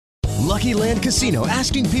Lucky Land Casino,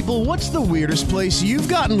 asking people, what's the weirdest place you've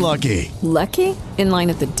gotten lucky? Lucky? In line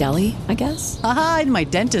at the deli, I guess? Aha, in my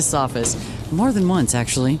dentist's office. More than once,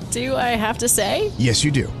 actually. Do I have to say? Yes,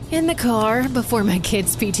 you do. In the car before my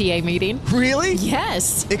kids' PTA meeting. Really?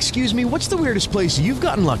 Yes. Excuse me, what's the weirdest place you've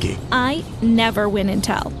gotten lucky? I never win and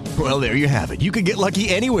tell. Well, there you have it. You can get lucky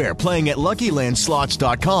anywhere, playing at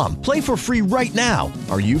LuckyLandSlots.com. Play for free right now.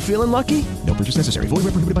 Are you feeling lucky? No purchase necessary. Void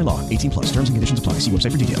where prohibited by law. 18 plus. Terms and conditions apply. See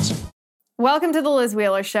website for details. Welcome to the Liz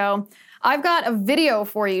Wheeler Show. I've got a video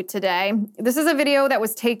for you today. This is a video that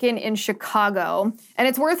was taken in Chicago. And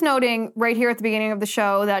it's worth noting right here at the beginning of the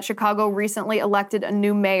show that Chicago recently elected a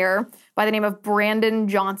new mayor by the name of Brandon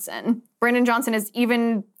Johnson. Brandon Johnson is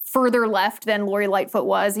even further left than Lori Lightfoot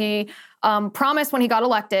was. He promised when he got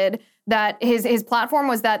elected that his platform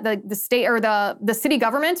was that the state or the city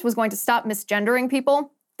government was going to stop misgendering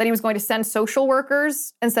people, that he was going to send social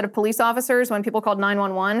workers instead of police officers when people called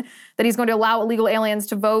 911, that he's going to allow illegal aliens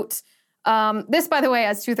to vote. This, by the way,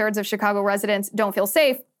 as 2/3 of Chicago residents don't feel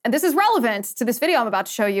safe. And this is relevant to this video I'm about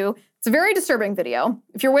to show you. It's a very disturbing video.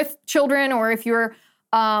 If you're with children or if you're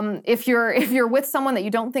with someone that you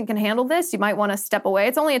don't think can handle this, you might want to step away.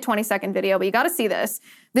 It's only a 20-second video, but you got to see this.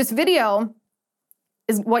 This video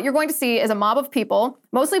is what you're going to see is a mob of people,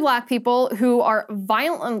 mostly black people, who are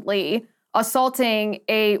violently assaulting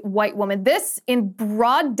a white woman. This in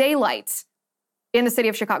broad daylight in the city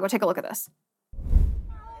of Chicago. Take a look at this.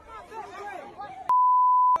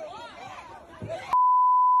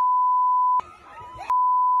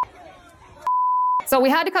 So we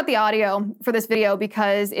had to cut the audio for this video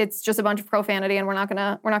because it's just a bunch of profanity, and we're not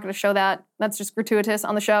gonna show that. That's just gratuitous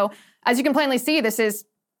on the show. As you can plainly see, this is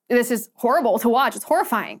horrible to watch. It's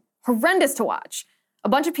horrifying, horrendous to watch. A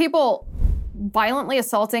bunch of people violently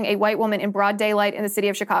assaulting a white woman in broad daylight in the city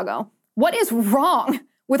of Chicago. What is wrong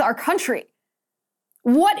with our country?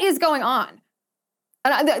 What is going on?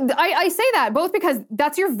 And I say that both because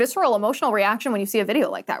that's your visceral emotional reaction when you see a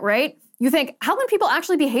video like that, right? You think, how can people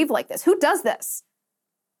actually behave like this? Who does this?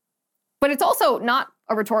 But it's also not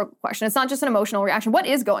a rhetorical question. It's not just an emotional reaction. What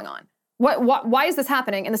is going on? Why is this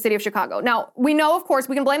happening in the city of Chicago? Now, we know, of course,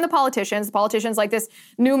 we can blame the politicians like this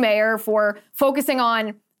new mayor for focusing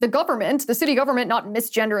on the government, the city government, not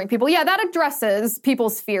misgendering people. Yeah, that addresses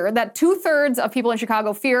people's fear, that 2/3 of people in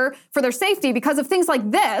Chicago fear for their safety because of things like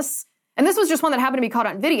this. And this was just one that happened to be caught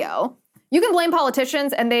on video. You can blame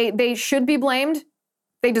politicians, and they should be blamed.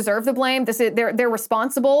 They deserve the blame. They're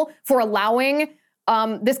responsible for allowing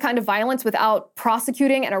this kind of violence without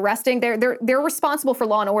prosecuting and arresting. They're responsible for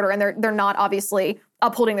law and order, and they're not obviously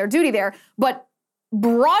upholding their duty there. But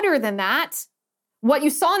broader than that, what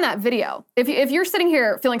you saw in that video, if you're sitting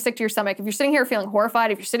here feeling sick to your stomach, if you're sitting here feeling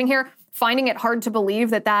horrified, if you're sitting here finding it hard to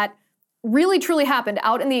believe that really truly happened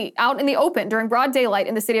out in the open during broad daylight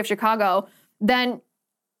in the city of Chicago, then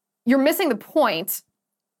you're missing the point.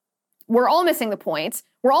 We're all missing the point.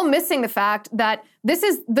 We're all missing the fact that this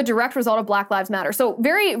is the direct result of Black Lives Matter. So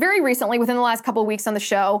very, very recently, within the last couple of weeks on this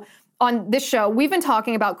show, we've been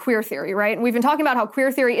talking about queer theory, right? And we've been talking about how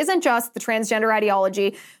queer theory isn't just the transgender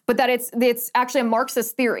ideology, but that it's actually a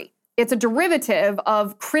Marxist theory. It's a derivative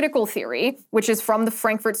of critical theory, which is from the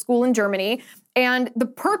Frankfurt School in Germany. And the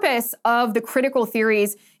purpose of the critical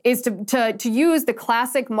theories is to use the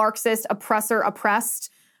classic Marxist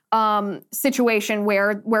oppressor-oppressed situation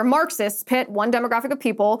where Marxists pit one demographic of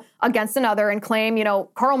people against another and claim,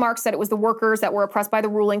 Karl Marx said it was the workers that were oppressed by the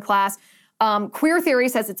ruling class. Queer theory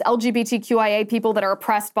says it's LGBTQIA people that are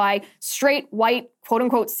oppressed by straight, white, quote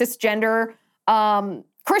unquote, cisgender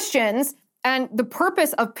Christians. And the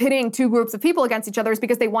purpose of pitting two groups of people against each other is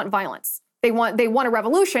because they want violence. They want a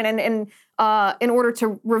revolution, and in order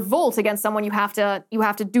to revolt against someone, you have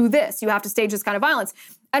to do this. You have to stage this kind of violence.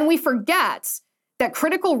 And we forget that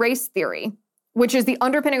critical race theory, which is the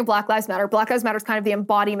underpinning of Black Lives Matter is kind of the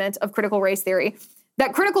embodiment of critical race theory,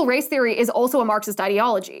 that critical race theory is also a Marxist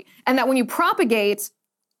ideology. And that when you propagate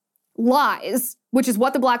lies, which is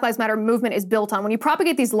what the Black Lives Matter movement is built on, when you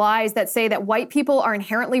propagate these lies that say that white people are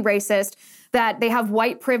inherently racist, that they have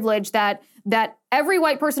white privilege, that every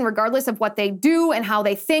white person, regardless of what they do and how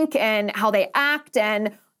they think and how they act,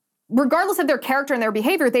 and regardless of their character and their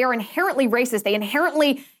behavior, they are inherently racist. They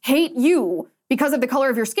inherently hate you because of the color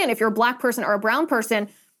of your skin. If you're a black person or a brown person,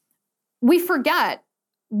 we forget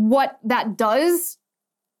what that does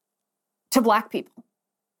to black people,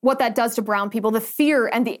 what that does to brown people, the fear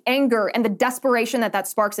and the anger and the desperation that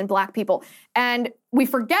sparks in black people. And we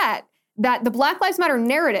forget that the Black Lives Matter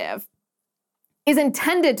narrative is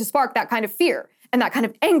intended to spark that kind of fear and that kind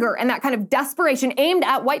of anger and that kind of desperation aimed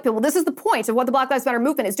at white people. This is the point of what the Black Lives Matter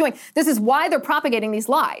movement is doing. This is why they're propagating these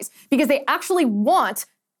lies, because they actually want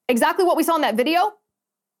exactly what we saw in that video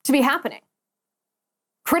to be happening.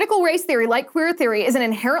 Critical race theory, like queer theory, is an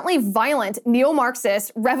inherently violent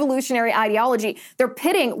neo-Marxist revolutionary ideology. They're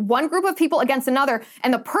pitting one group of people against another,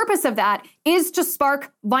 and the purpose of that is to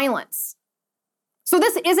spark violence. So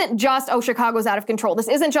this isn't just, oh, Chicago's out of control. This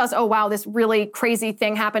isn't just, oh, wow, this really crazy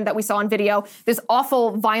thing happened that we saw on video, this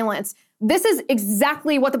awful violence. This is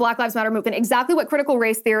exactly what the Black Lives Matter movement, exactly what critical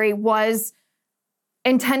race theory was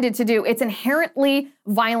intended to do. It's inherently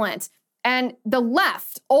violent. And the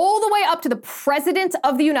left, all the way up to the president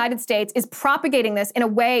of the United States, is propagating this in a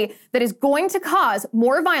way that is going to cause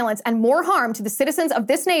more violence and more harm to the citizens of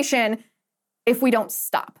this nation if we don't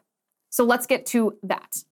stop. So let's get to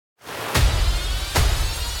that.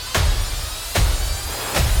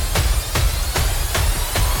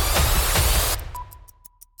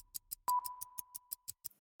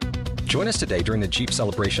 Join us today during the Jeep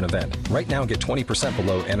Celebration event. Right now, get 20%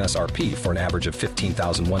 below MSRP for an average of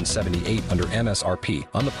 $15,178 under MSRP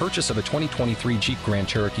on the purchase of a 2023 Jeep Grand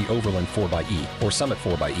Cherokee Overland 4xE or Summit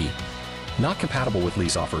 4xE. Not compatible with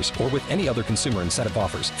lease offers or with any other consumer incentive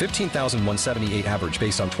offers. $15,178 average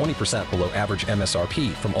based on 20% below average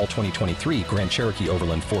MSRP from all 2023 Grand Cherokee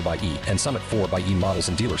Overland 4xE and Summit 4xE models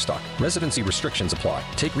in dealer stock. Residency restrictions apply.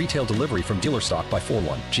 Take retail delivery from dealer stock by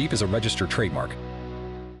 4/1. Jeep is a registered trademark.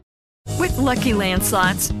 With Lucky Land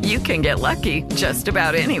Slots, you can get lucky just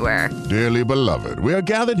about anywhere. Dearly beloved, we are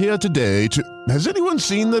gathered here today to... Has anyone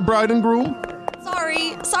seen the bride and groom?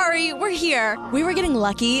 Sorry, we're here. We were getting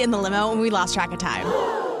lucky in the limo and we lost track of time.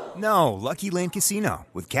 No, Lucky Land Casino,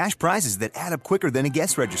 with cash prizes that add up quicker than a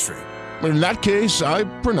guest registry. In that case, I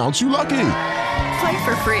pronounce you lucky. Play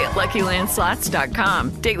for free at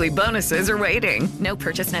LuckyLandSlots.com. Daily bonuses are waiting. No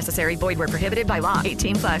purchase necessary. Void where prohibited by law.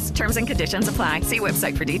 18+. Terms and conditions apply. See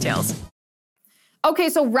website for details. Okay,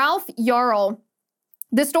 so Ralph Yarl,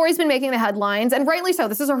 this story's been making the headlines, and rightly so.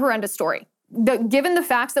 This is a horrendous story. Given the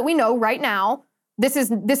facts that we know right now, this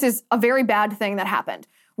is a very bad thing that happened.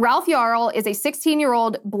 Ralph Yarl is a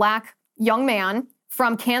 16-year-old black young man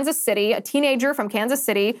from Kansas City, a teenager from Kansas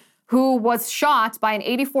City, who was shot by an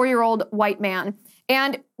 84-year-old white man.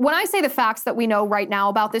 And when I say the facts that we know right now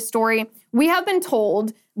about this story, we have been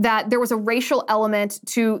told that there was a racial element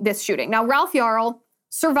to this shooting. Now, Ralph Yarl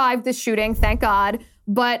survived this shooting, thank God.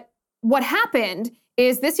 But what happened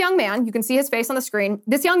is this young man, you can see his face on the screen,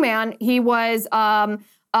 this young man, he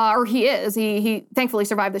thankfully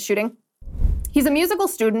survived the shooting. He's a musical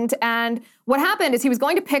student, and what happened is he was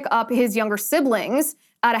going to pick up his younger siblings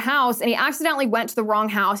at a house, and he accidentally went to the wrong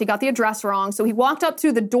house. He got the address wrong, so he walked up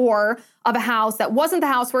to the door of a house that wasn't the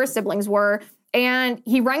house where his siblings were, and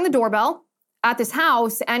he rang the doorbell at this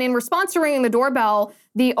house, and in response to ringing the doorbell,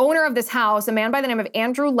 the owner of this house, a man by the name of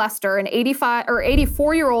Andrew Lester, an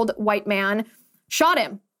 84-year-old white man, shot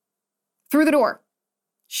him through the door.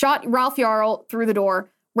 Shot Ralph Yarl through the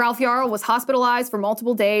door. Ralph Yarl was hospitalized for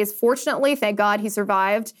multiple days. Fortunately, thank God, he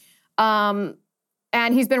survived. And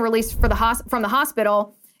he's been released from the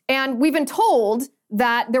hospital. And we've been told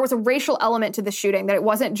that there was a racial element to the shooting, that it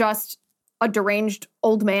wasn't just a deranged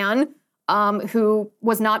old man who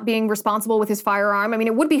was not being responsible with his firearm. I mean,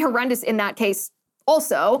 it would be horrendous in that case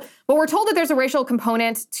also, but we're told that there's a racial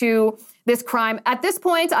component to this crime. At this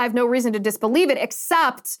point, I have no reason to disbelieve it,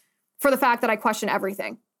 except for the fact that I question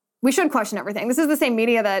everything. We should question everything. This is the same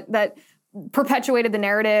media that perpetuated the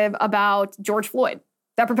narrative about George Floyd,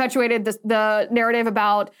 that perpetuated the narrative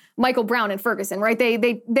about Michael Brown and Ferguson, right?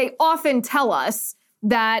 They often tell us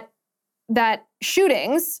that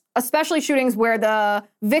shootings, especially shootings where the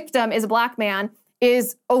victim is a black man,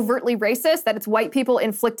 is overtly racist, that it's white people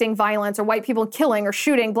inflicting violence or white people killing or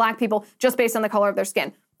shooting black people just based on the color of their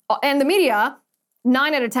skin. And the media,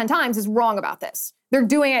 9 out of 10 times, is wrong about this. They're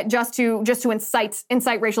doing it just to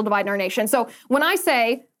incite racial divide in our nation. So when I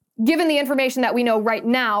say, given the information that we know right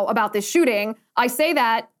now about this shooting, I say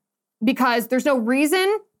that because there's no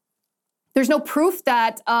reason, there's no proof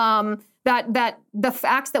that that the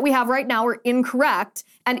facts that we have right now are incorrect.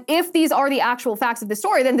 And if these are the actual facts of the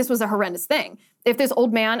story, then this was a horrendous thing. If this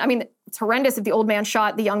old man, I mean, it's horrendous if the old man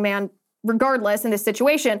shot the young man regardless in this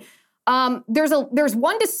situation. There's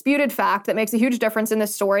one disputed fact that makes a huge difference in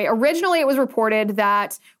this story. Originally, it was reported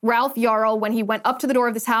that Ralph Yarl, when he went up to the door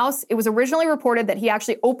of this house, it was originally reported that he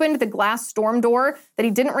actually opened the glass storm door, that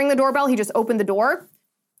he didn't ring the doorbell, he just opened the door.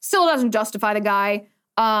 Still doesn't justify the guy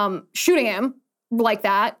shooting him like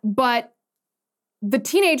that, but the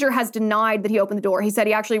teenager has denied that he opened the door. He said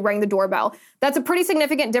he actually rang the doorbell. That's a pretty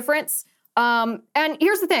significant difference. And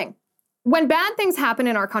here's the thing. When bad things happen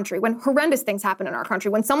in our country, when horrendous things happen in our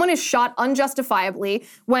country, when someone is shot unjustifiably,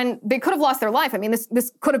 when they could have lost their life, I mean,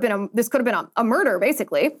 this could have been a murder,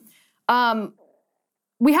 basically.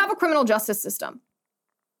 we have a criminal justice system.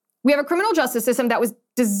 We have a criminal justice system that was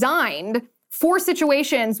designed for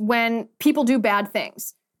situations when people do bad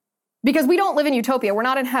things. Because we don't live in utopia. We're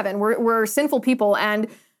not in heaven. We're sinful people, and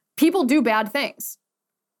people do bad things.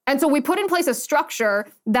 And so we put in place a structure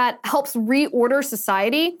that helps reorder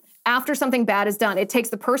society after something bad is done. It takes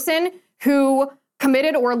the person who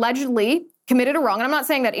committed or allegedly committed a wrong. And I'm not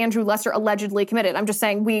saying that Andrew Lester allegedly committed. I'm just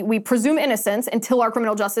saying we presume innocence until our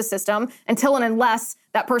criminal justice system, until and unless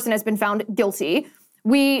that person has been found guilty.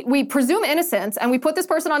 We presume innocence, and we put this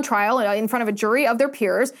person on trial in front of a jury of their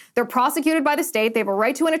peers. They're prosecuted by the state. They have a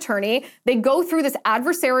right to an attorney. They go through this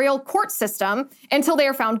adversarial court system until they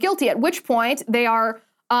are found guilty, at which point they are,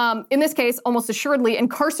 in this case, almost assuredly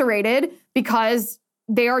incarcerated because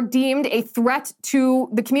they are deemed a threat to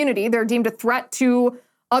the community. They're deemed a threat to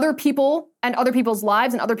other people and other people's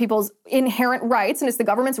lives and other people's inherent rights. And it's the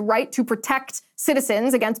government's right to protect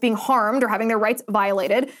citizens against being harmed or having their rights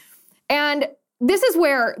violated. And this is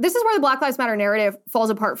where the Black Lives Matter narrative falls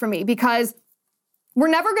apart for me, because we're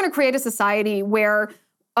never going to create a society where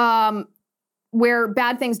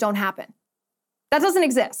bad things don't happen. That doesn't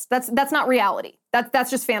exist. That's not reality. That's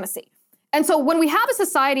just fantasy. And so when we have a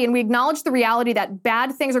society and we acknowledge the reality that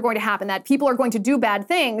bad things are going to happen, that people are going to do bad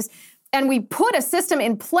things, and we put a system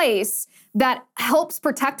in place that helps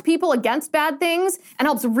protect people against bad things and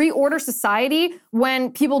helps reorder society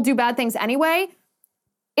when people do bad things anyway,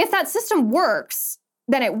 if that system works,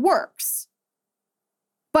 then it works.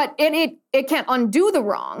 But it can't undo the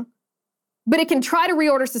wrong, but it can try to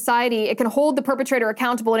reorder society. It can hold the perpetrator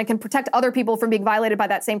accountable, and it can protect other people from being violated by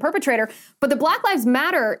that same perpetrator. But the Black Lives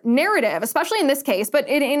Matter narrative, especially in this case, but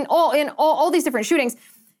in all these different shootings,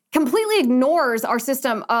 completely ignores our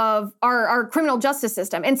system of our criminal justice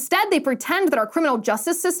system. Instead, they pretend that our criminal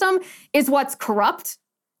justice system is what's corrupt,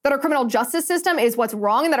 that our criminal justice system is what's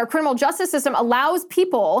wrong, and that our criminal justice system allows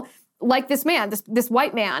people like this man, this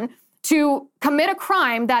white man, to commit a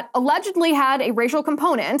crime that allegedly had a racial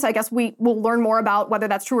component. I guess we will learn more about whether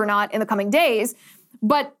that's true or not in the coming days.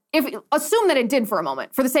 But assume that it did for a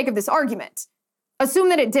moment, for the sake of this argument. Assume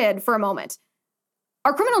that it did for a moment.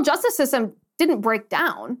 Our criminal justice system didn't break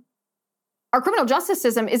down. Our criminal justice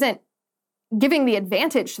system isn't giving the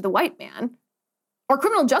advantage to the white man. Our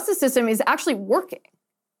criminal justice system is actually working.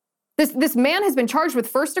 This man has been charged with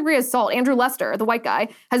first-degree assault. Andrew Lester, the white guy,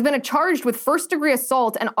 has been charged with first-degree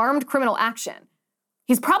assault and armed criminal action.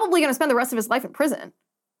 He's probably going to spend the rest of his life in prison,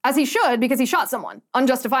 as he should, because he shot someone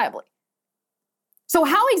unjustifiably. So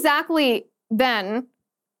how exactly, then,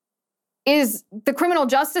 is the criminal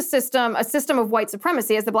justice system a system of white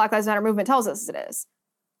supremacy, as the Black Lives Matter movement tells us it is?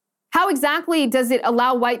 How exactly does it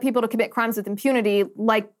allow white people to commit crimes with impunity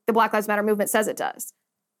like the Black Lives Matter movement says it does?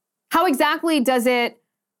 How exactly does it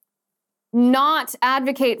not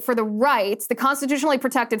advocate for the rights, the constitutionally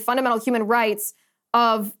protected fundamental human rights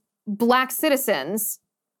of Black citizens,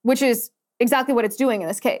 which is exactly what it's doing in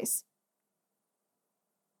this case?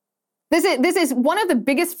 This is one of the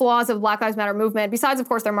biggest flaws of the Black Lives Matter movement, besides, of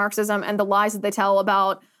course, their Marxism and the lies that they tell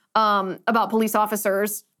about police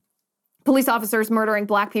officers murdering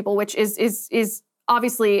Black people, which is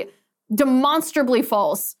obviously demonstrably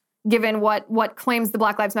false, given what claims the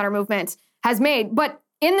Black Lives Matter movement has made. But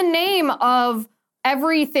in the name of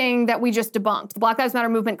everything that we just debunked, the Black Lives Matter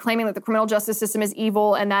movement claiming that the criminal justice system is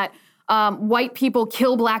evil and that white people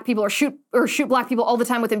kill Black people or shoot Black people all the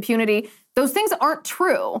time with impunity, those things aren't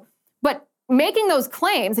true. But making those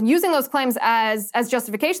claims and using those claims as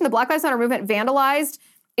justification, the Black Lives Matter movement vandalized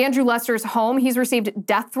Andrew Lester's home. He's received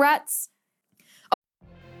death threats.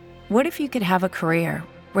 What if you could have a career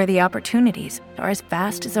where the opportunities are as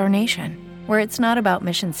vast as our nation? Where it's not about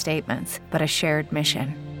mission statements, but a shared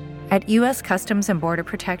mission. At U.S. Customs and Border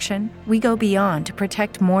Protection, we go beyond to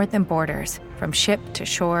protect more than borders. From ship to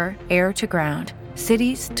shore, air to ground,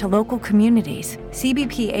 cities to local communities,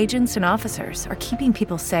 CBP agents and officers are keeping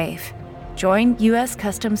people safe. Join U.S.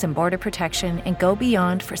 Customs and Border Protection and go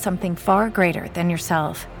beyond for something far greater than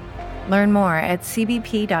yourself. Learn more at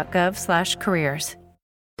cbp.gov/careers.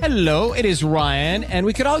 Hello, it is Ryan, and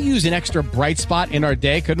we could all use an extra bright spot in our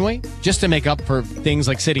day, couldn't we? Just to make up for things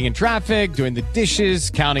like sitting in traffic, doing the dishes,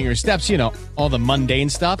 counting your steps, all the mundane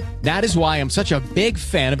stuff. That is why I'm such a big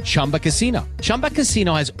fan of Chumba Casino. Chumba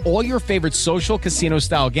Casino has all your favorite social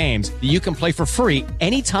casino-style games that you can play for free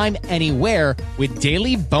anytime, anywhere with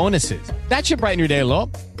daily bonuses. That should brighten your day a little.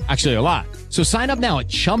 Actually, a lot. So sign up now at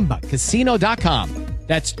ChumbaCasino.com.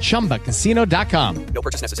 That's ChumbaCasino.com. No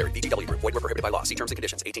purchase necessary. VGW Group. Void where prohibited by law. See terms and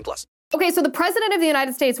conditions. 18+. Okay, so the president of the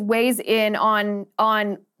United States weighs in on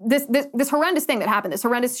this horrendous thing that happened, this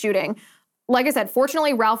horrendous shooting, like I said,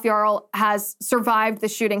 fortunately, Ralph Yarl has survived the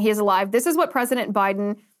shooting. He is alive. This is what President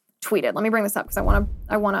Biden tweeted. Let me bring this up because I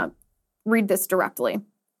want to read this directly.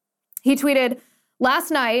 He tweeted,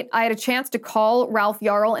 "Last night, I had a chance to call Ralph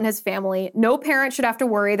Yarl and his family. No parent should have to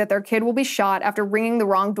worry that their kid will be shot after ringing the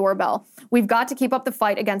wrong doorbell. We've got to keep up the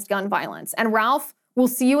fight against gun violence. And Ralph, we'll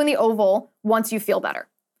see you in the Oval once you feel better."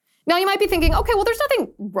 Now, you might be thinking, okay, well, there's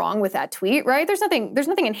nothing wrong with that tweet, right? There's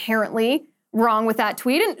nothing inherently wrong with that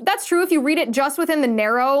tweet. And that's true if you read it just within the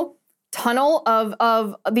narrow tunnel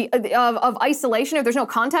of isolation. If there's no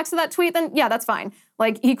context to that tweet, then yeah, that's fine.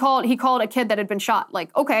 Like he called a kid that had been shot.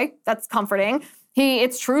 Like, okay, that's comforting.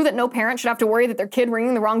 It's true that no parent should have to worry that their kid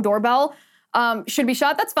ringing the wrong doorbell should be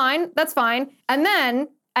shot. That's fine. That's fine. And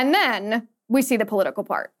then we see the political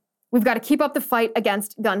part. We've got to keep up the fight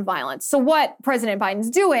against gun violence. So what President Biden's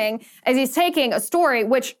doing is he's taking a story,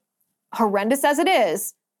 which, horrendous as it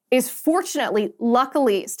is fortunately,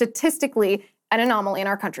 luckily, statistically, an anomaly in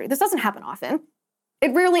our country. This doesn't happen often.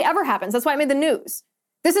 It rarely ever happens. That's why it made the news.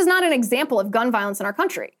 This is not an example of gun violence in our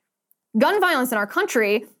country. Gun violence in our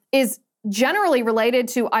country is generally related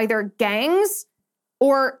to either gangs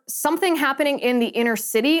or something happening in the inner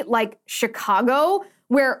city, like Chicago,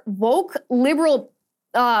 where woke liberal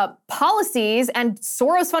policies and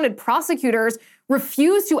Soros-funded prosecutors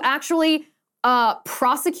refuse to actually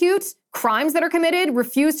prosecute crimes that are committed,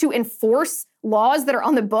 refuse to enforce laws that are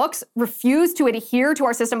on the books, refuse to adhere to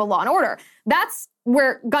our system of law and order. That's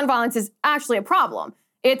where gun violence is actually a problem.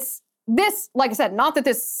 It's this, like I said, not that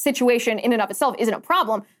this situation in and of itself isn't a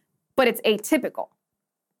problem, but it's atypical.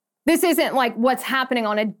 This isn't like what's happening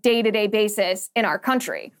on a day-to-day basis in our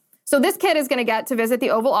country. So this kid is going to get to visit the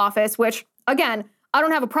Oval Office, which, again, I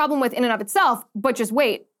don't have a problem with in and of itself, but just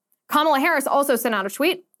wait. Kamala Harris also sent out a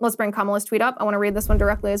tweet. Let's bring Kamala's tweet up. I want to read this one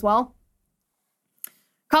directly as well.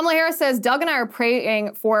 Kamala Harris says, "Doug and I are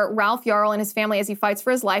praying for Ralph Yarl and his family as he fights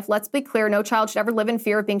for his life. Let's be clear, no child should ever live in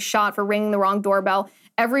fear of being shot for ringing the wrong doorbell.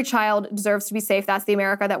 Every child deserves to be safe. That's the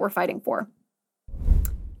America that we're fighting for."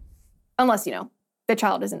 Unless, the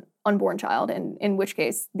child is an unborn child, and in which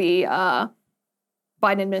case the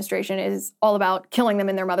Biden administration is all about killing them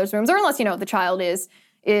in their mother's wombs, or unless, the child is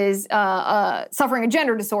suffering a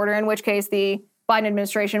gender disorder, in which case the Biden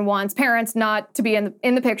administration wants parents not to be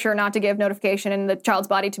in the picture, not to give notification, and the child's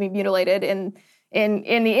body to be mutilated in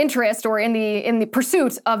the interest or in the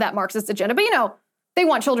pursuit of that Marxist agenda. But they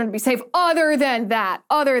want children to be safe. Other than that,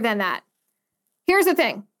 here's the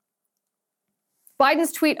thing: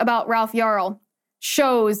 Biden's tweet about Ralph Yarl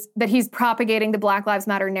shows that he's propagating the Black Lives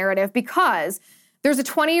Matter narrative, because there's a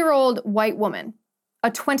 20-year-old white woman.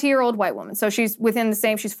 So she's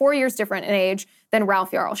she's 4 years different in age than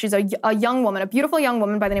Ralph Yarl. She's a young woman, a beautiful young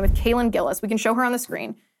woman by the name of Kaylin Gillis. We can show her on the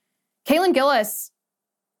screen. Kaylin Gillis,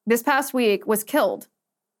 this past week, was killed.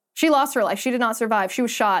 She lost her life. She did not survive. She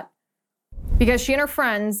was shot because she and her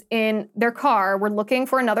friends in their car were looking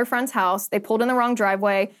for another friend's house. They pulled in the wrong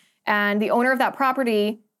driveway, and the owner of that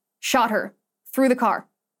property shot her through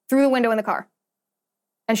the window in the car.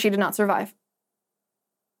 And she did not survive.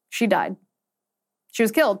 She died. She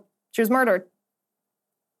was killed. She was murdered.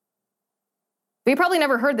 But you probably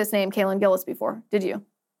never heard this name, Kaylin Gillis, before, did you?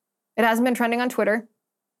 It hasn't been trending on Twitter.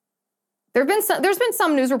 There's been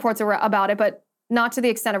some news reports about it, but not to the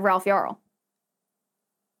extent of Ralph Yarl.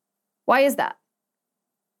 Why is that?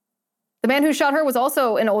 The man who shot her was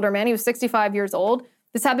also an older man. He was 65 years old.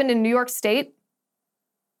 This happened in New York State.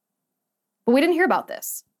 But we didn't hear about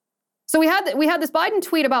this. So we had this Biden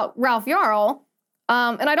tweet about Ralph Yarl.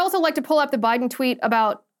 And I'd also like to pull up the Biden tweet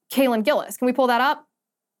about Kaylin Gillis. Can we pull that up?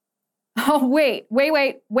 Oh, wait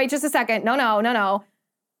just a second. No.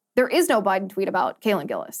 There is no Biden tweet about Kaylin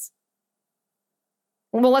Gillis.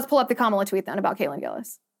 Well, let's pull up the Kamala tweet then about Kaylin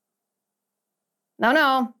Gillis.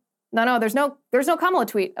 No. There's no Kamala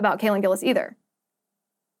tweet about Kaylin Gillis either.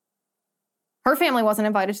 Her family wasn't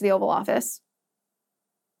invited to the Oval Office.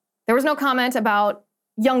 There was no comment about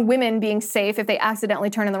young women being safe if they accidentally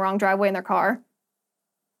turn in the wrong driveway in their car.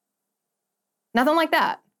 Nothing like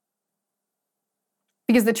that.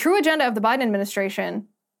 Because the true agenda of the Biden administration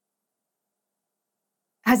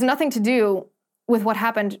has nothing to do with what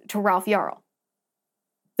happened to Ralph Yarl.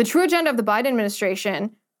 The true agenda of the Biden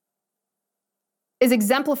administration is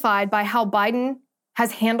exemplified by how Biden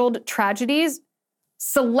has handled tragedies,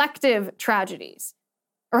 selective tragedies,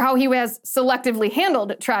 or how he has selectively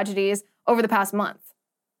handled tragedies over the past month.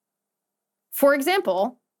 For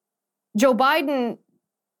example, Joe Biden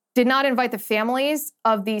did not invite the families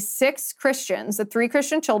of the 6 Christians, the 3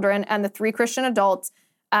 Christian children and the 3 Christian adults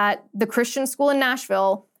at the Christian school in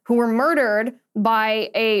Nashville who were murdered by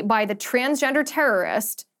the transgender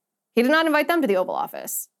terrorist. He did not invite them to the Oval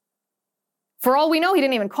Office For all we know, he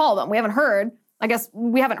didn't even call them. We haven't heard. I guess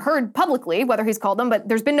we haven't heard publicly whether he's called them, but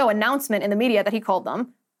there's been no announcement in the media that he called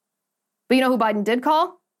them. But you know who Biden did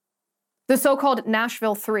call? The so-called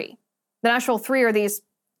Nashville Three. The Nashville Three are these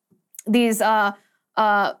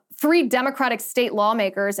three Democratic state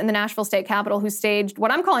lawmakers in the Nashville state capitol who staged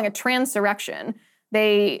what I'm calling a transurrection.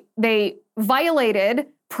 They violated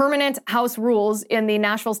permanent House rules in the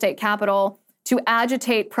Nashville state capitol to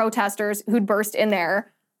agitate protesters who'd burst in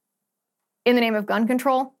there in the name of gun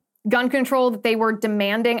control. Gun control that they were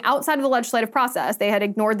demanding outside of the legislative process. They had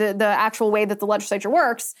ignored the actual way that the legislature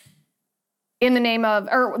works in the name of,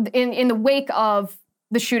 or in the wake of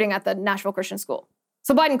the shooting at the Nashville Christian School.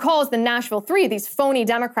 So Biden calls the Nashville Three these phony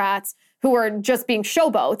Democrats who are just being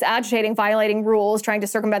showboats, agitating, violating rules, trying to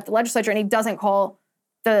circumvent the legislature, and he doesn't call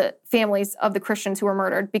the families of the Christians who were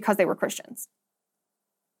murdered because they were Christians.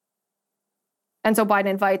 And so Biden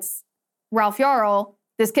invites Ralph Yarl,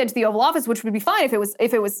 this kid, to the Oval Office, which would be fine if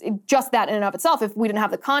it was just that in and of itself, if we didn't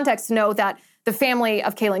have the context to know that the family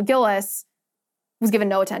of Kaylin Gillis was given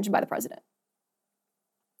no attention by the president.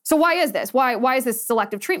 So why is this? Why is this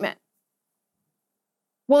selective treatment?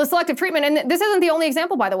 Well, the selective treatment, and this isn't the only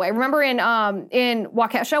example, by the way. Remember in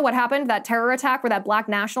Waukesha, what happened? That terror attack where that black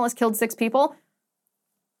nationalist killed 6 people?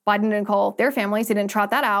 Biden didn't call their families. He didn't trot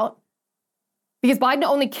that out. Because Biden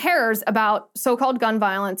only cares about so-called gun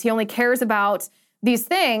violence. He only cares about these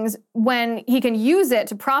things when he can use it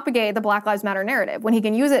to propagate the Black Lives Matter narrative, when he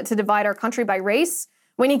can use it to divide our country by race,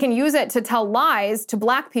 when he can use it to tell lies to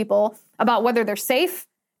black people about whether they're safe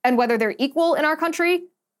and whether they're equal in our country,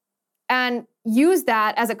 and use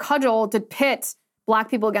that as a cudgel to pit black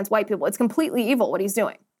people against white people. It's completely evil what he's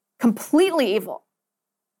doing. Completely evil.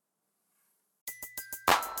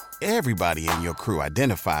 Everybody in your crew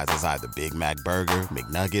identifies as either Big Mac Burger,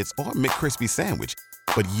 McNuggets, or McCrispy Sandwich.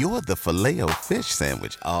 But you're the Filet-O-Fish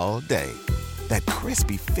Sandwich all day. That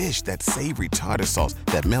crispy fish, that savory tartar sauce,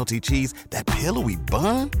 that melty cheese, that pillowy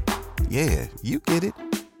bun. Yeah, you get it.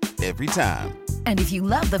 Every time. And if you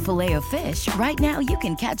love the Filet-O-Fish, right now you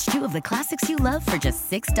can catch 2 of the classics you love for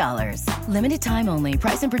just $6. Limited time only.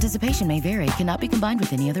 Price and participation may vary. Cannot be combined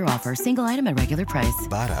with any other offer. Single item at regular price.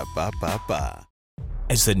 Ba-da-ba-ba-ba.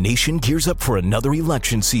 As the nation gears up for another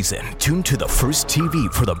election season, tune to the First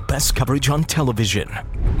TV for the best coverage on television.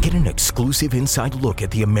 Get an exclusive inside look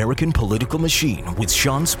at the American political machine with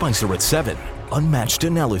Sean Spicer at 7. Unmatched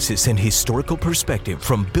analysis and historical perspective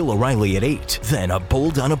from Bill O'Reilly at 8. Then a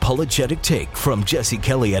bold, unapologetic take from Jesse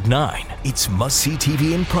Kelly at 9. It's must-see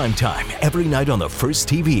TV in primetime every night on the First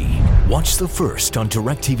TV. Watch The First on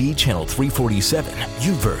DirecTV Channel 347,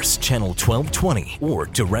 UVerse Channel 1220, or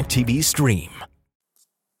DirecTV Stream.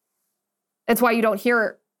 It's why you don't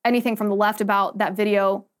hear anything from the left about that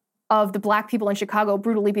video of the black people in Chicago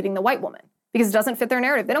brutally beating the white woman, because it doesn't fit their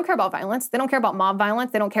narrative. They don't care about violence. They don't care about mob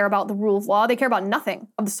violence. They don't care about the rule of law. They care about nothing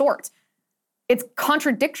of the sort. It's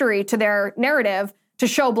contradictory to their narrative to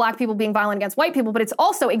show black people being violent against white people, but it's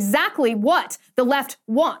also exactly what the left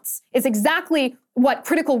wants. It's exactly what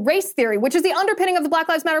critical race theory, which is the underpinning of the Black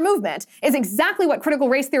Lives Matter movement, is exactly what critical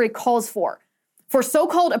race theory calls for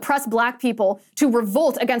so-called oppressed black people to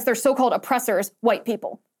revolt against their so-called oppressors, white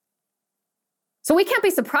people. So we can't be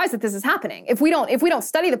surprised that this is happening. If we don't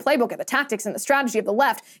study the playbook and the tactics and the strategy of the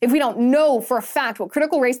left, if we don't know for a fact what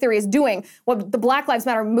critical race theory is doing, what the Black Lives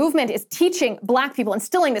Matter movement is teaching black people,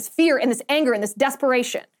 instilling this fear and this anger and this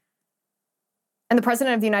desperation. And the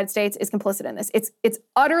president of the United States is complicit in this. It's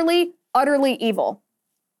utterly, utterly evil.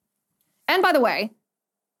 And by the way,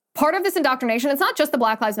 part of this indoctrination, it's not just the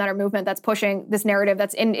Black Lives Matter movement that's pushing this narrative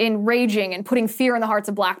that's enraging and putting fear in the hearts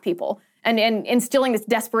of black people and instilling this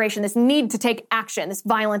desperation, this need to take action, this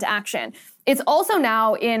violent action. It's also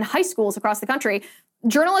now in high schools across the country.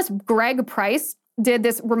 Journalist Greg Price did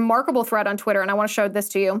this remarkable thread on Twitter, and I want to show this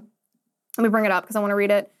to you. Let me bring it up because I want to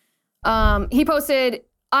read it. He posted,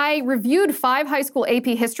 I reviewed 5 high school AP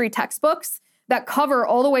history textbooks that cover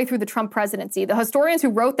all the way through the Trump presidency. The historians who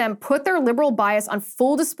wrote them put their liberal bias on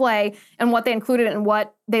full display and what they included and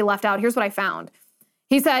what they left out. Here's what I found.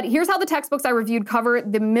 He said, here's how the textbooks I reviewed cover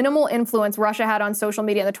the minimal influence Russia had on social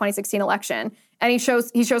media in the 2016 election. And he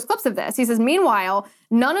shows clips of this. He says, meanwhile,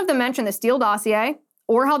 none of them mention the Steele dossier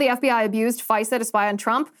or how the FBI abused FISA to spy on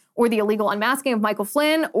Trump or the illegal unmasking of Michael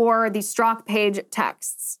Flynn or the Strzok Page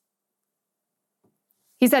texts.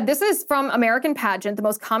 He said, this is from American Pageant, the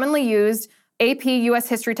most commonly used AP U.S.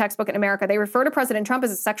 history textbook in America. They refer to President Trump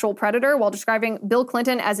as a sexual predator while describing Bill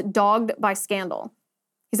Clinton as dogged by scandal.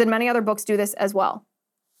 He said many other books do this as well.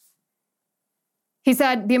 He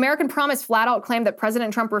said the American Promise flat out claimed that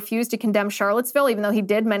President Trump refused to condemn Charlottesville, even though he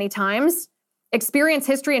did many times. experience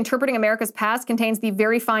history interpreting America's past contains the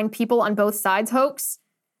very fine people on both sides hoax.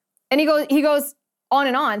 And he goes on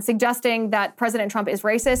and on, suggesting that President Trump is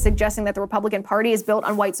racist, suggesting that the Republican Party is built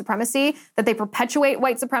on white supremacy, that they perpetuate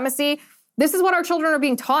white supremacy. This is what our children are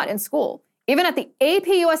being taught in school. Even at the AP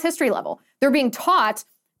US history level, they're being taught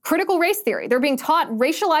critical race theory. They're being taught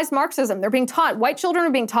racialized Marxism. They're being taught, white children are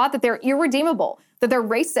being taught that they're irredeemable, that they're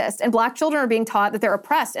racist, and black children are being taught that they're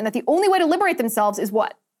oppressed, and that the only way to liberate themselves is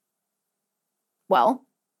what? Well,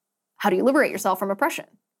 how do you liberate yourself from oppression?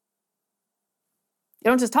 You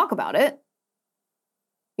don't just talk about it.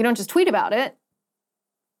 You don't just tweet about it.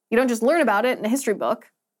 You don't just learn about it in a history book.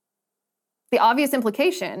 The obvious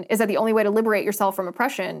implication is that the only way to liberate yourself from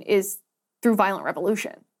oppression is through violent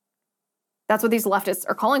revolution. That's what these leftists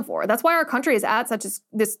are calling for. That's why our country is at such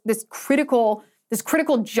this critical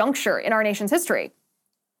juncture in our nation's history.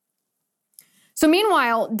 So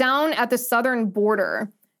meanwhile, down at the southern border,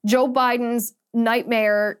 Joe Biden's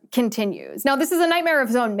nightmare continues. Now, this is a nightmare of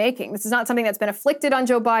his own making. This is not something that's been afflicted on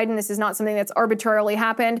Joe Biden. This is not something that's arbitrarily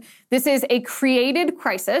happened. This is a created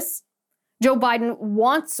crisis. Joe Biden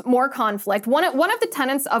wants more conflict. One of the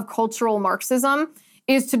tenets of cultural Marxism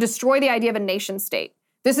is to destroy the idea of a nation state.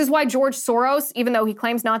 This is why George Soros, even though he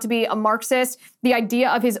claims not to be a Marxist, the idea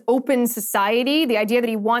of his open society, the idea that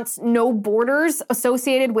he wants no borders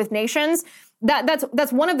associated with nations,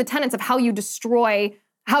 that's one of the tenets of how you destroy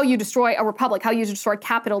a republic, how you destroy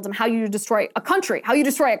capitalism, how you destroy a country, how you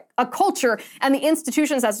destroy a culture, and the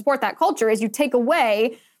institutions that support that culture is you take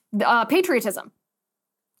away patriotism.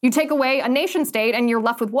 You take away a nation state and you're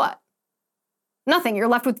left with what? Nothing. You're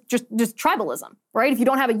left with just tribalism, right? If you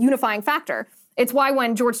don't have a unifying factor. It's why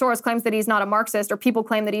when George Soros claims that he's not a Marxist, or people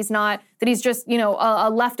claim that he's just, a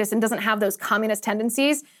leftist and doesn't have those communist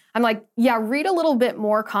tendencies, I'm like, yeah, read a little bit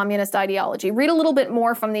more communist ideology. Read a little bit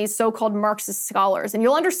more from these so-called Marxist scholars, and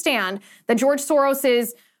you'll understand that George Soros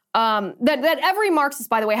is, that every Marxist,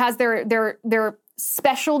 by the way, has their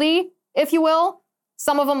specialty, if you will.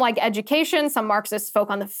 Some of them like education, some Marxists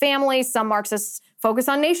focus on the family, some Marxists focus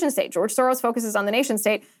on nation state. George Soros focuses on the nation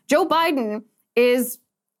state. Joe Biden is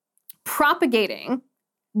propagating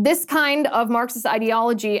this kind of Marxist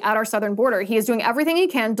ideology at our southern border. He is doing everything he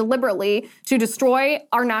can deliberately to destroy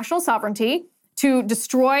our national sovereignty, to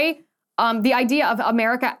destroy the idea of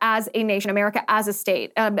America as a nation, America as a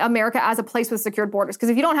state, America as a place with secured borders. Because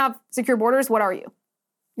if you don't have secure borders, what are you?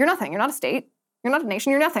 You're nothing. You're not a state. You're not a nation.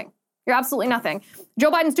 You're nothing. You're absolutely nothing. Joe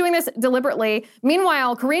Biden's doing this deliberately.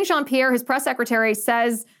 Meanwhile, Karine Jean-Pierre, his press secretary,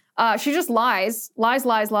 says she just lies,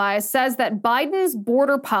 says that Biden's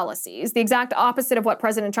border policies, the exact opposite of what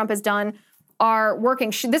President Trump has done, are working.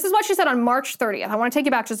 This is what she said on March 30th. I want to take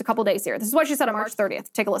you back just a couple days here. This is what she said on March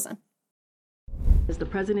 30th. Take a listen. As the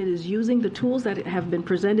president is using the tools that have been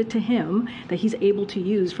presented to him that he's able to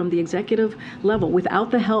use from the executive level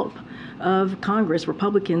without the help of Congress,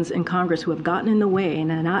 Republicans in Congress who have gotten in the way and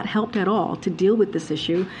are not helped at all to deal with this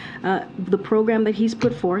issue. The program that he's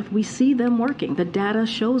put forth, we see them working. The data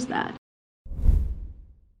shows that.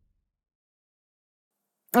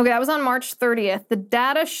 Okay, that was on March 30th. The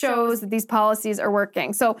data shows that these policies are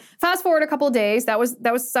working. So fast forward a couple of days. That was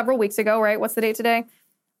several weeks ago, right? What's the date today?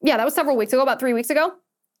 Yeah, that was several weeks ago, about 3 weeks ago.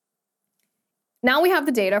 Now we have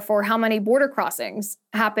the data for how many border crossings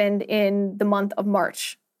happened in the month of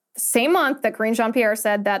March. The same month that Karine Jean-Pierre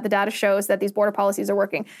said that the data shows that these border policies are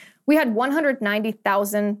working. We had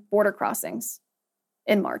 190,000 border crossings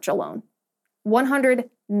in March alone.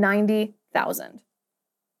 190,000.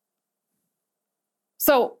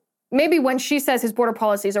 So maybe when she says his border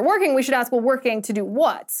policies are working, we should ask, well, working to do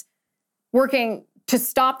what? Working to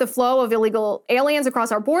stop the flow of illegal aliens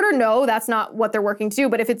across our border? No, that's not what they're working to do.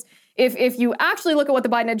 But if you actually look at what the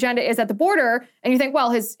Biden agenda is at the border, and you think,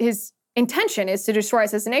 well, his intention is to destroy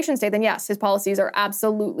us as a nation state, then yes, his policies are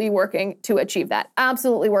absolutely working to achieve that.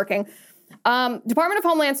 Absolutely working. Department of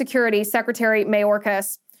Homeland Security Secretary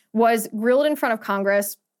Mayorkas was grilled in front of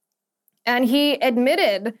Congress, and he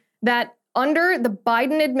admitted that under the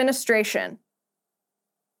Biden administration,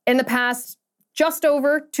 in the past just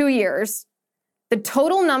over 2 years, the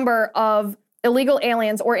total number of illegal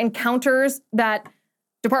aliens or encounters that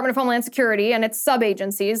Department of Homeland Security and its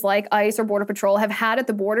sub-agencies like ICE or Border Patrol have had at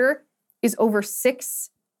the border is over 6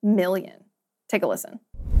 million. Take a listen.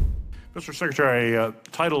 Mr. Secretary,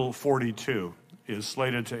 Title 42 is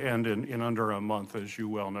slated to end in under a month, as you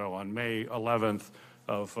well know, on May 11th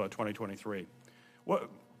of 2023.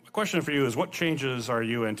 The question for you is, what changes are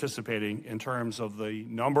you anticipating in terms of the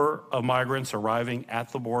number of migrants arriving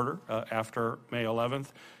at the border after May 11th?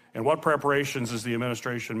 And what preparations is the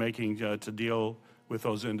administration making to deal with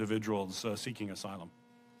those individuals seeking asylum?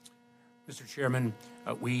 Mr. Chairman,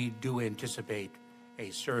 we do anticipate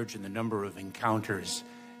a surge in the number of encounters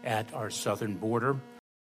at our southern border.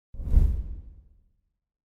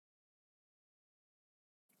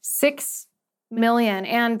 6 million.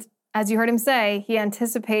 And as you heard him say, he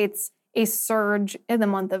anticipates a surge in the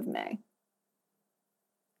month of May.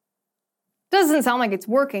 Doesn't sound like it's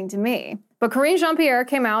working to me. But Karine Jean-Pierre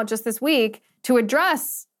came out just this week to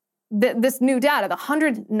address this new data, the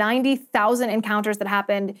 190,000 encounters that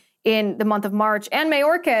happened in the month of March, and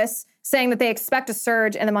Mayorkas saying that they expect a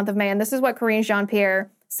surge in the month of May. And this is what Karine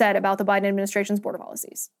Jean-Pierre said about the Biden administration's border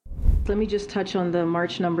policies. Let me just touch on the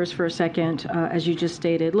March numbers for a second. As you just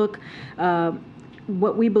stated, look,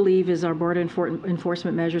 what we believe is our border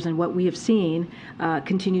enforcement measures and what we have seen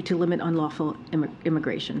continue to limit unlawful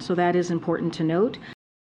immigration. So that is important to note.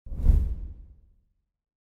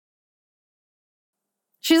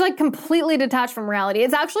 She's like completely detached from reality.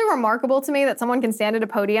 It's actually remarkable to me that someone can stand at a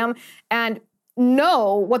podium and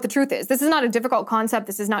know what the truth is. This is not a difficult concept.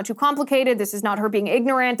 This is not too complicated. This is not her being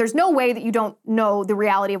ignorant. There's no way that you don't know the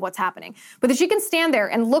reality of what's happening. But that she can stand there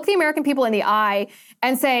and look the American people in the eye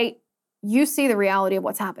and say, you see the reality of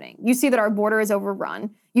what's happening. You see that our border is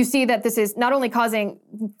overrun. You see that this is not only causing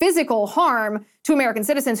physical harm to American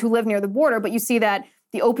citizens who live near the border, but you see that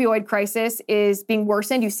the opioid crisis is being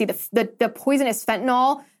worsened. You see the poisonous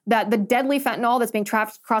fentanyl, the deadly fentanyl that's being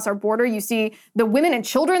trafficked across our border. You see the women and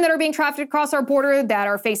children that are being trafficked across our border that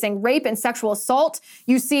are facing rape and sexual assault.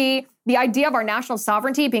 You see the idea of our national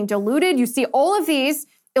sovereignty being diluted. You see all of these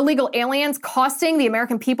illegal aliens costing the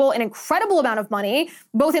American people an incredible amount of money,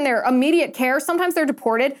 both in their immediate care. Sometimes they're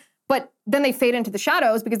deported, but then they fade into the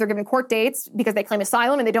shadows because they're given court dates, because they claim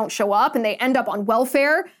asylum and they don't show up and they end up on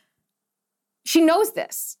welfare. She knows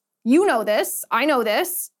this. You know this. I know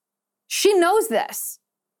this. She knows this.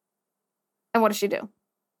 And what does she do?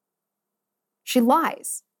 She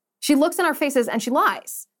lies. She looks in our faces and she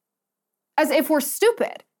lies as if we're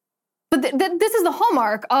stupid. But this is the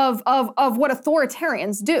hallmark of what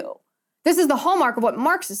authoritarians do. This is the hallmark of what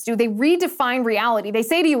Marxists do. They redefine reality. They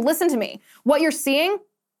say to you, listen to me. What you're seeing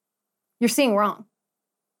wrong.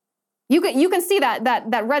 You can see that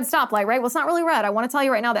red stoplight, right? Well, it's not really red. I want to tell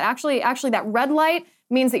you right now that actually that red light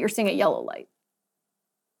means that you're seeing a yellow light.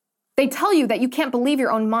 They tell you that you can't believe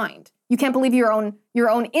your own mind. You can't believe your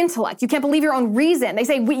own intellect. You can't believe your own reason. They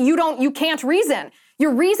say you can't reason.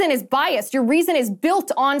 Your reason is biased. Your reason is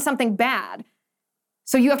built on something bad.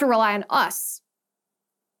 So you have to rely on us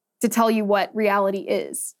to tell you what reality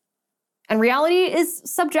is. And reality is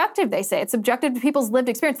subjective, they say. It's subjective to people's lived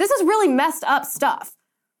experience. This is really messed up stuff.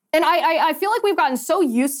 And I feel like we've gotten so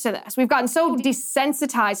used to this. We've gotten so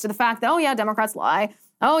desensitized to the fact that, oh yeah, Democrats lie.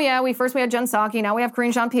 Oh yeah, we had Jen Psaki, now we have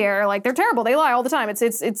Karine Jean-Pierre. Like, they're terrible. They lie all the time.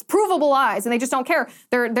 It's provable lies, and they just don't care.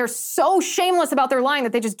 They're so shameless about their lying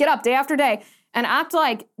that they just get up day after day and act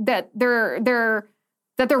like that their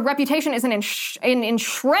reputation isn't in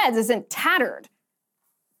shreds, isn't tattered.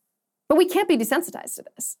 But we can't be desensitized to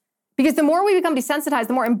this, because the more we become desensitized,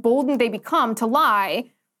 the more emboldened they become to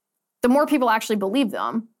lie, the more people actually believe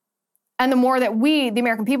them, and the more that we, the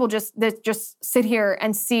American people, just sit here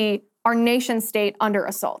and see our nation state under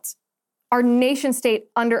assault. Our nation state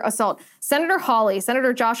under assault.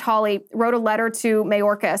 Senator Josh Hawley wrote a letter to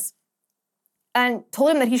Mayorkas and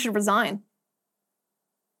told him that he should resign.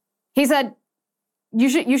 He said, you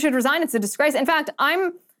should resign. It's a disgrace. In fact,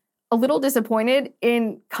 I'm a little disappointed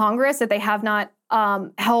in Congress that they have not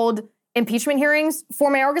held impeachment hearings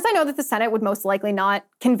for Mayorkas. I know that the Senate would most likely not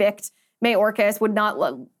convict Mayorkas, would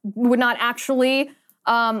not actually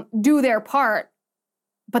do their part.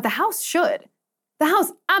 But the House should. The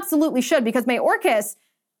House absolutely should, because Mayorkas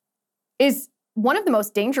is one of the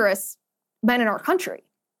most dangerous men in our country.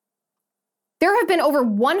 There have been over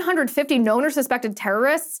 150 known or suspected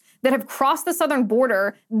terrorists that have crossed the southern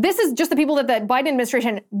border. This is just the people that the Biden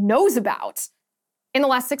administration knows about in the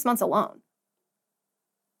last 6 months alone.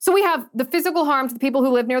 So we have the physical harm to the people who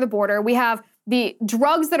live near the border. We have the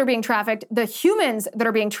drugs that are being trafficked, the humans that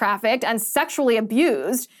are being trafficked and sexually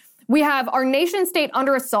abused. We have our nation state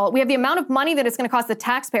under assault. We have the amount of money that it's going to cost the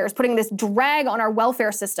taxpayers, putting this drag on our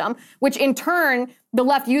welfare system, which in turn the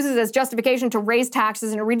left uses as justification to raise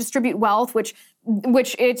taxes and to redistribute wealth, which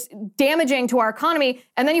it's damaging to our economy.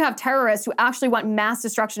 And then you have terrorists who actually want mass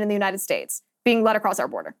destruction in the United States being led across our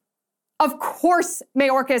border. Of course,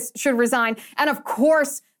 Mayorkas should resign. And of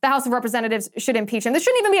course, the House of Representatives should impeach him. This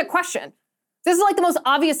shouldn't even be a question. This is like the most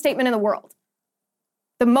obvious statement in the world.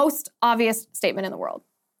 The most obvious statement in the world.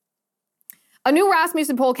 A new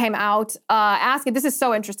Rasmussen poll came out asking, this is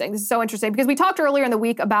so interesting because we talked earlier in the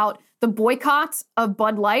week about the boycott of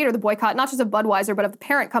Bud Light, or the boycott not just of Budweiser, but of the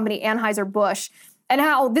parent company Anheuser-Busch. and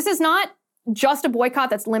how this is not just a boycott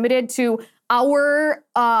that's limited to our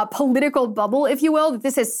political bubble, if you will, that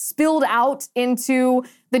this has spilled out into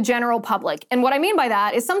the general public. And what I mean by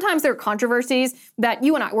that is sometimes there are controversies that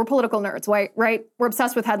you and I, we're political nerds, right? We're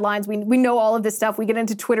obsessed with headlines. We know all of this stuff. We get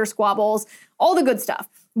into Twitter squabbles, all the good stuff.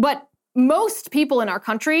 But most people in our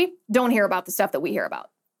country don't hear about the stuff that we hear about.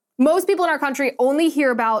 Most people in our country only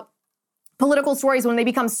hear about political stories when they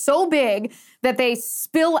become so big that they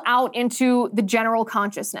spill out into the general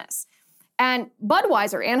consciousness. And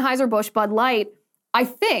Budweiser, Anheuser-Busch, Bud Light, I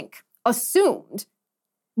think, assumed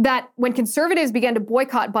that when conservatives began to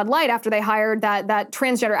boycott Bud Light after they hired that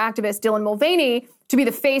transgender activist Dylan Mulvaney to be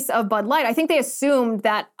the face of Bud Light, I think they assumed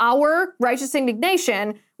that our righteous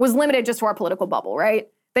indignation was limited just to our political bubble, right?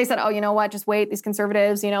 They said, oh, you know what, just wait, these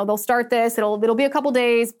conservatives, they'll start this, it'll be a couple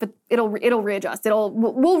days, but it'll readjust,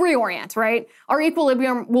 we'll reorient, right? Our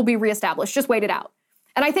equilibrium will be reestablished, just wait it out.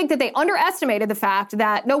 And I think that they underestimated the fact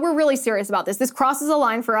that, no, we're really serious about this. This crosses a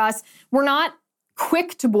line for us. We're not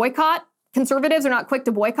quick to boycott. Conservatives are not quick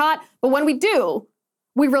to boycott. But when we do,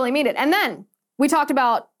 we really mean it. And then we talked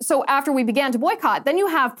about, so after we began to boycott, then you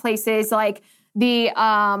have places like the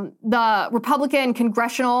Republican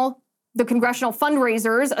congressional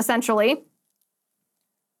fundraisers, essentially,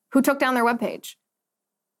 who took down their webpage.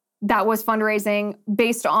 That was fundraising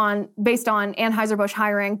based on Anheuser-Busch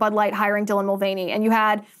hiring, Bud Light hiring Dylan Mulvaney. And you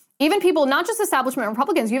had even people, not just establishment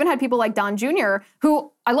Republicans, you even had people like Don Jr.,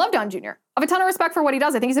 who, I love Don Jr. I have a ton of respect for what he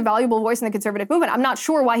does. I think he's a valuable voice in the conservative movement. I'm not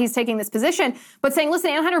sure why he's taking this position, but saying,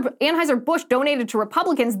 listen, Anheuser-Busch donated to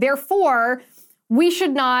Republicans, therefore, we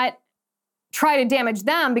should not try to damage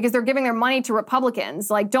them because they're giving their money to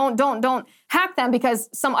Republicans. Like, don't hack them because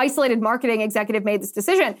some isolated marketing executive made this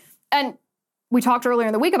decision. And we talked earlier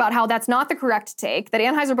in the week about how that's not the correct take, that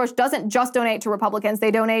Anheuser-Busch doesn't just donate to Republicans. They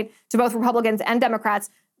donate to both Republicans and Democrats.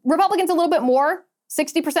 Republicans a little bit more.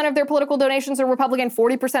 60% of their political donations are Republican,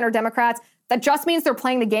 40% are Democrats. That just means they're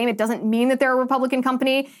playing the game. It doesn't mean that they're a Republican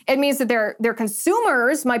company. It means that their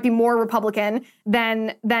consumers might be more Republican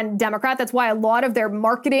than Democrat. That's why a lot of their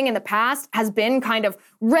marketing in the past has been kind of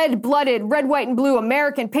red-blooded, red, white, and blue,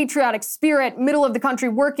 American patriotic spirit, middle of the country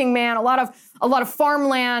working man, a lot of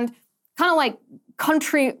farmland, kind of like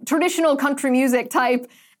traditional country music type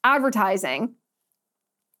advertising.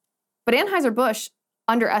 But Anheuser-Busch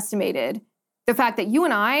underestimated the fact that you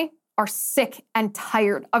and I are sick and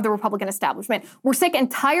tired of the Republican establishment. We're sick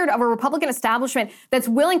and tired of a Republican establishment that's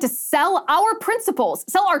willing to sell our principles,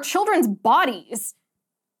 sell our children's bodies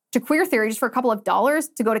to queer theory just for a couple of dollars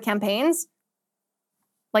to go to campaigns.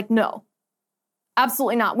 Like, no,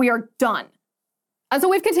 absolutely not. We are done. And so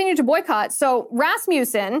we've continued to boycott. So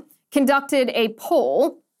Rasmussen conducted a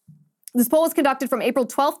poll. This poll was conducted from April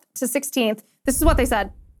 12th to 16th. This is what they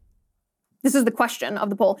said. This is the question of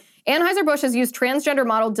the poll. Anheuser-Busch has used transgender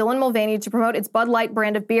model Dylan Mulvaney to promote its Bud Light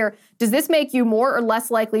brand of beer. Does this make you more or less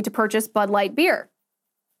likely to purchase Bud Light beer?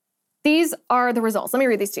 These are the results. Let me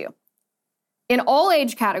read these to you. In all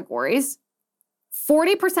age categories,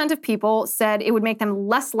 40% of people said it would make them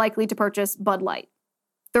less likely to purchase Bud Light.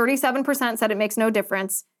 37% said it makes no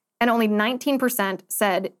difference. And only 19%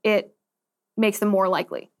 said it makes them more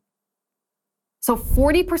likely. So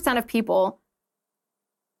 40% of people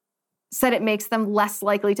said it makes them less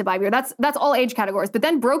likely to buy beer. That's all age categories. But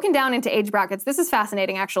then broken down into age brackets, this is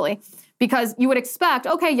fascinating actually, because you would expect,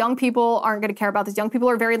 okay, young people aren't going to care about this. Young people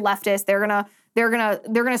are very leftist. They're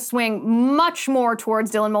gonna swing much more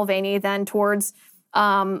towards Dylan Mulvaney than towards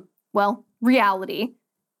reality.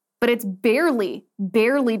 But it's barely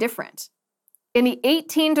different. In the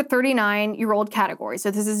 18 to 39-year-old category,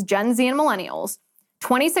 so this is Gen Z and millennials,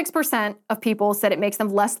 26% of people said it makes them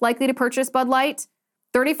less likely to purchase Bud Light,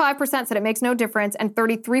 35% said it makes no difference, and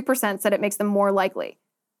 33% said it makes them more likely.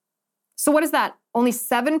 So what is that? Only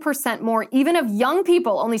 7% more, even of young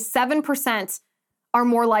people, only 7% are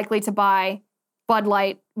more likely to buy Bud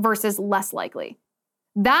Light versus less likely.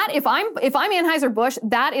 That, if I'm Anheuser-Busch,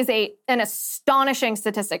 that is an astonishing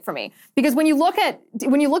statistic for me. Because when you look at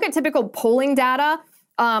typical polling data,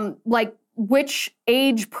 like which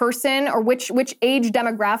age person or which age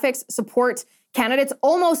demographics support candidates,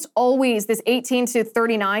 almost always this 18 to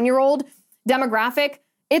 39-year-old demographic,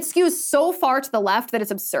 it skews so far to the left that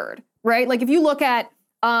it's absurd, right? Like if you look at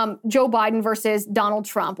Joe Biden versus Donald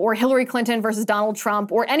Trump, or Hillary Clinton versus Donald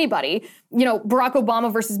Trump, or anybody, Barack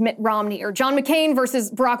Obama versus Mitt Romney, or John McCain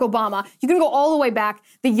versus Barack Obama, you can go all the way back.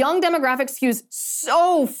 The young demographic skews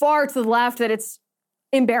so far to the left that it's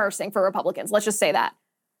embarrassing for Republicans. Let's just say that.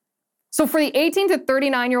 So for the 18 to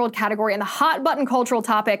 39-year-old category and the hot button cultural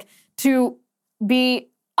topic to be,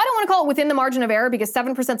 I don't want to call it within the margin of error because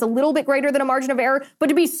 7% is a little bit greater than a margin of error, but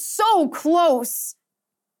to be so close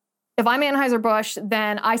If I'm Anheuser-Busch,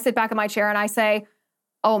 then I sit back in my chair and I say,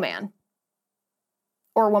 oh man,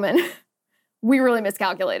 or woman, we really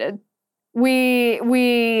miscalculated.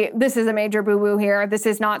 This is a major boo-boo here. This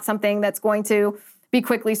is not something that's going to be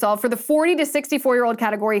quickly solved. For the 40 to 64-year-old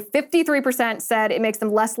category, 53% said it makes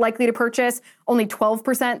them less likely to purchase. Only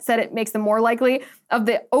 12% said it makes them more likely. Of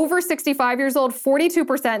the over 65 years old,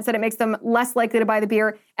 42% said it makes them less likely to buy the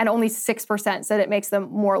beer, and only 6% said it makes them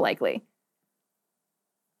more likely.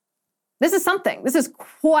 This is something. This is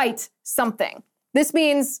quite something. This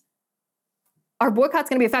means our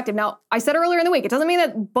boycott's going to be effective. Now, I said earlier in the week, it doesn't mean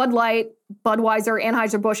that Bud Light, Budweiser,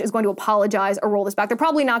 Anheuser-Busch is going to apologize or roll this back. They're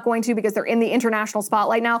probably not going to because they're in the international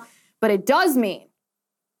spotlight now. But it does mean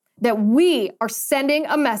that we are sending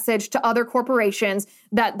a message to other corporations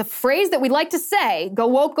that the phrase that we like to say, go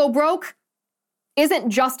woke, go broke,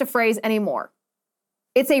 isn't just a phrase anymore.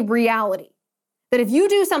 It's a reality. That if you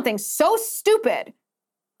do something so stupid,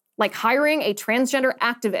 like hiring a transgender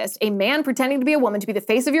activist, a man pretending to be a woman to be the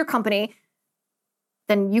face of your company,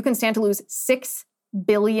 then you can stand to lose $6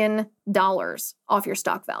 billion off your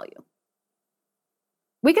stock value.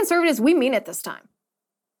 We conservatives, we mean it this time.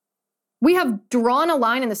 We have drawn a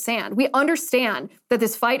line in the sand. We understand that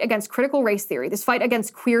this fight against critical race theory, this fight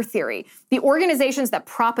against queer theory, the organizations that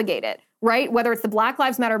propagate it, right? Whether it's the Black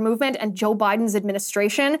Lives Matter movement and Joe Biden's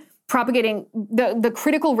administration propagating the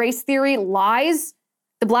critical race theory lies,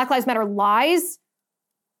 the Black Lives Matter lies,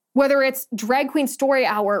 whether it's Drag Queen Story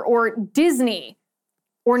Hour or Disney,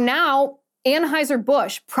 or now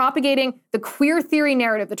Anheuser-Busch propagating the queer theory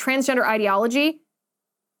narrative, the transgender ideology,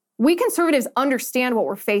 we conservatives understand what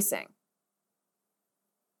we're facing.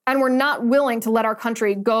 And we're not willing to let our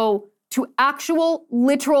country go to actual,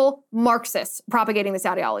 literal Marxists propagating these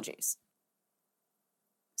ideologies.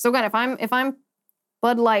 So again, if I'm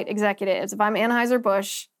Bud Light executives, if I'm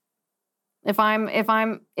Anheuser-Busch, if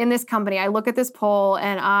I'm in this company, I look at this poll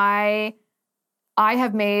and I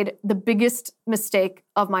have made the biggest mistake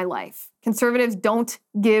of my life. Conservatives, don't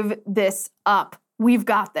give this up. We've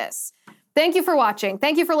got this. Thank you for watching.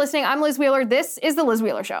 Thank you for listening. I'm Liz Wheeler. This is The Liz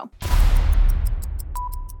Wheeler Show.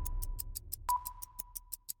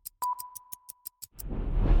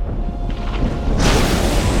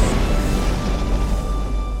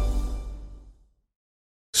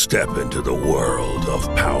 Step into the world of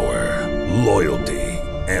power, loyalty,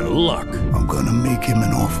 and luck. I'm gonna make him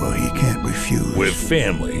an offer he can't refuse. With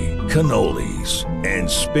family, cannolis, and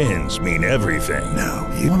spins mean everything.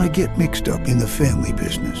 Now, you wanna get mixed up in the family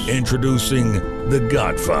business. Introducing The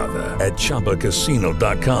Godfather at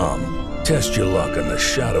ChumbaCasino.com. Test your luck in the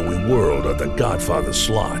shadowy world of The Godfather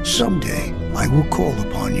slot. Someday, I will call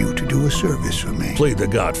upon you to do a service for me. Play The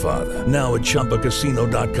Godfather, now at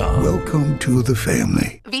ChumbaCasino.com. Welcome to the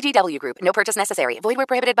family. VGW Group. No purchase necessary. Void where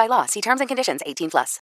prohibited by law. See terms and conditions. 18+.